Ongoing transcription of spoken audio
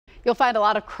You'll find a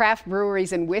lot of craft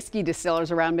breweries and whiskey distillers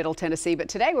around Middle Tennessee, but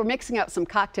today we're mixing up some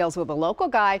cocktails with a local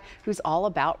guy who's all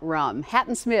about rum.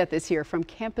 Hatton Smith is here from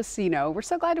Campesino. We're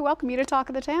so glad to welcome you to Talk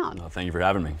of the Town. Well, thank you for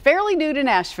having me. Fairly new to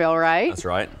Nashville, right? That's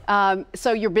right.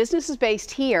 So your business is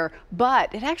based here,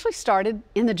 but it actually started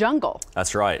in the jungle.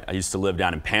 That's right. I used to live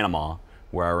down in Panama,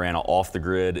 where I ran an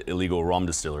off-the-grid illegal rum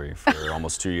distillery for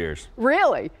almost 2 years.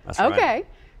 Really? That's right. Okay.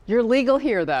 You're legal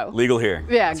here, though. Legal here.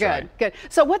 Yeah, That's good, right. good.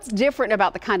 So what's different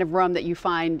about the kind of rum that you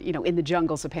find, in the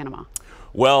jungles of Panama?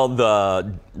 Well,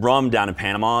 the rum down in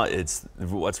Panama,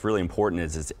 what's really important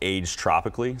is it's aged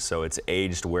tropically, so it's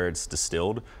aged where it's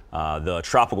distilled. The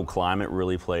tropical climate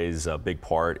really plays a big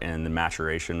part in the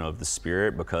maturation of the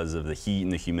spirit because of the heat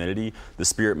and the humidity. The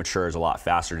spirit matures a lot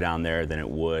faster down there than it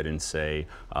would in, say,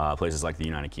 places like the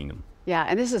United Kingdom. Yeah,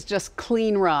 and this is just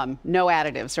clean rum, no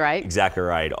additives, right? Exactly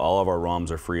right. All of our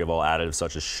rums are free of all additives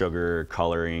such as sugar,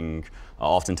 coloring.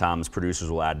 Oftentimes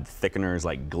producers will add thickeners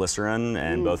like glycerin,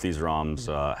 and both these rums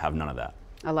have none of that.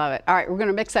 I love it. All right, we're going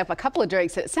to mix up a couple of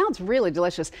drinks. It sounds really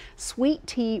delicious. Sweet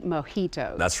tea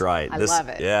mojitos. That's right. I love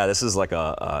it. Yeah, this is like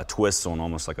a twist on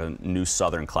almost like a new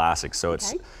Southern classic. So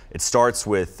it starts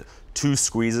with 2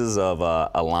 squeezes of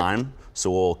a lime.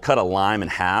 So we'll cut a lime in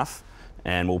half,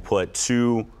 and we'll put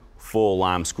 2 full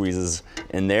lime squeezes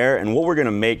in there. And what we're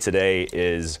gonna make today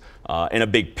is in a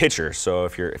big pitcher. So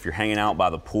if you're hanging out by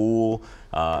the pool,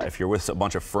 if you're with a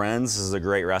bunch of friends, this is a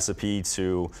great recipe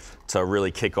to really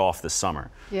kick off the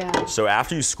summer. Yeah. So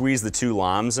after you squeeze the 2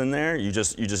 limes in there, you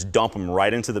just dump them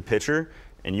right into the pitcher,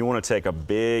 and you want to take a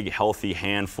big healthy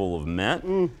handful of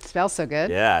mint. Smells so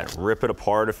good. Yeah, rip it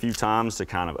apart a few times to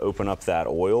kind of open up that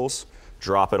oils,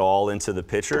 drop it all into the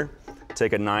pitcher.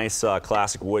 Take a nice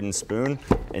classic wooden spoon,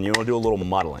 and you want to do a little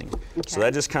muddling. Okay. So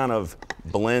that just kind of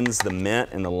blends the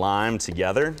mint and the lime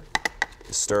together.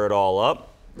 Stir it all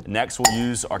up. Next, we'll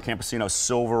use our Campesino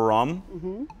silver rum,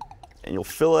 and you'll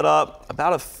fill it up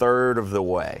about 1/3 of the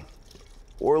way,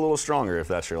 or a little stronger if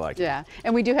that's your liking. Yeah,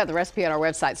 and we do have the recipe on our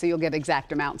website, so you'll get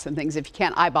exact amounts and things if you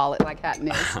can't eyeball it like Hatton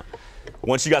is.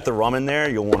 Once you got the rum in there,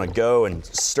 you'll want to go and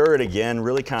stir it again,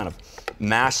 really kind of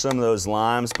mash some of those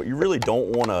limes, but you really don't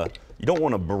want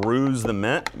to bruise the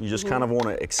mint. You just kind of want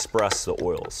to express the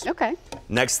oils. Okay.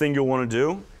 Next thing you'll want to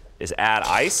do is add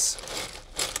ice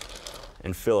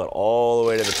and fill it all the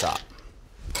way to the top.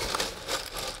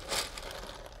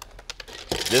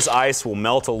 This ice will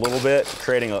melt a little bit,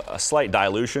 creating a slight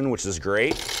dilution, which is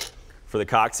great for the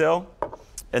cocktail.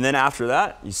 And then after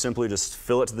that, you simply just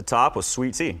fill it to the top with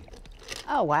sweet tea.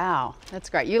 Oh, wow. That's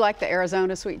great. You like the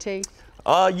Arizona sweet tea?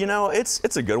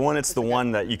 It's a good one. It's the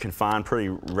one that you can find pretty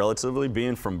relatively.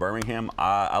 Being from Birmingham,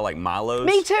 I like Milo's.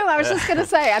 Me too. I was just going to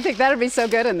say, I think that'd be so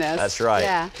good in this. That's right.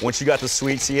 Yeah. Once you got the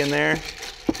sweet tea in there,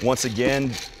 once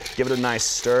again, give it a nice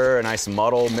stir, a nice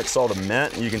muddle, mix all the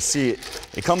mint, and you can see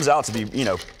it comes out to be,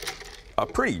 a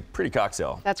pretty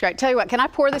cocktail. That's great. Tell you what, can I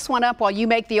pour this one up while you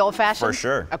make the old-fashioned? For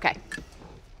sure. Okay.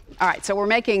 All right, so we're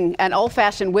making an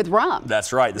old-fashioned with rum.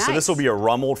 That's right. Nice. So this will be a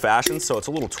rum old-fashioned, so it's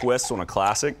a little twist on a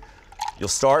classic. You'll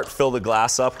fill the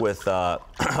glass up with about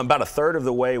 1/3 of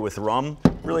the way with rum,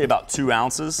 really about 2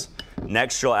 ounces.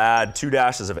 Next, you'll add 2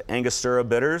 dashes of Angostura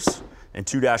bitters and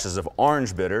 2 dashes of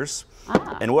orange bitters.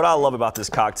 And what I love about this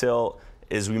cocktail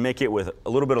is we make it with a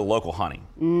little bit of local honey.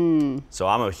 So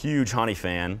I'm a huge honey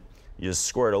fan. You just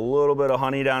squirt a little bit of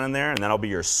honey down in there, and that'll be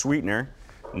your sweetener.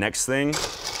 Next thing,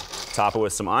 top it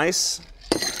with some ice,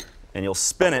 and you'll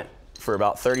spin it for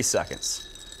about 30 seconds.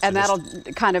 And that'll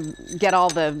kind of get all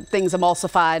the things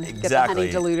emulsified, exactly. Get the honey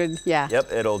diluted. Yeah.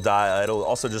 Yep, it'll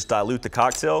also just dilute the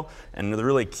cocktail. And the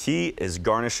really key is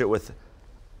garnish it with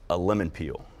a lemon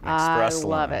peel. I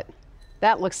love it.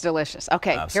 That looks delicious.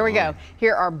 Okay, Here we go.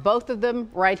 Here are both of them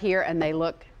right here, and they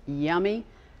look yummy.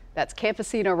 That's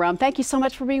Campesino Rum. Thank you so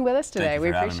much for being with us today. We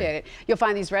appreciate it. You'll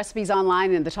find these recipes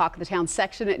online in the Talk of the Town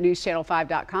section at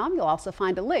newschannel5.com. You'll also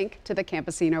find a link to the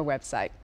Campesino website.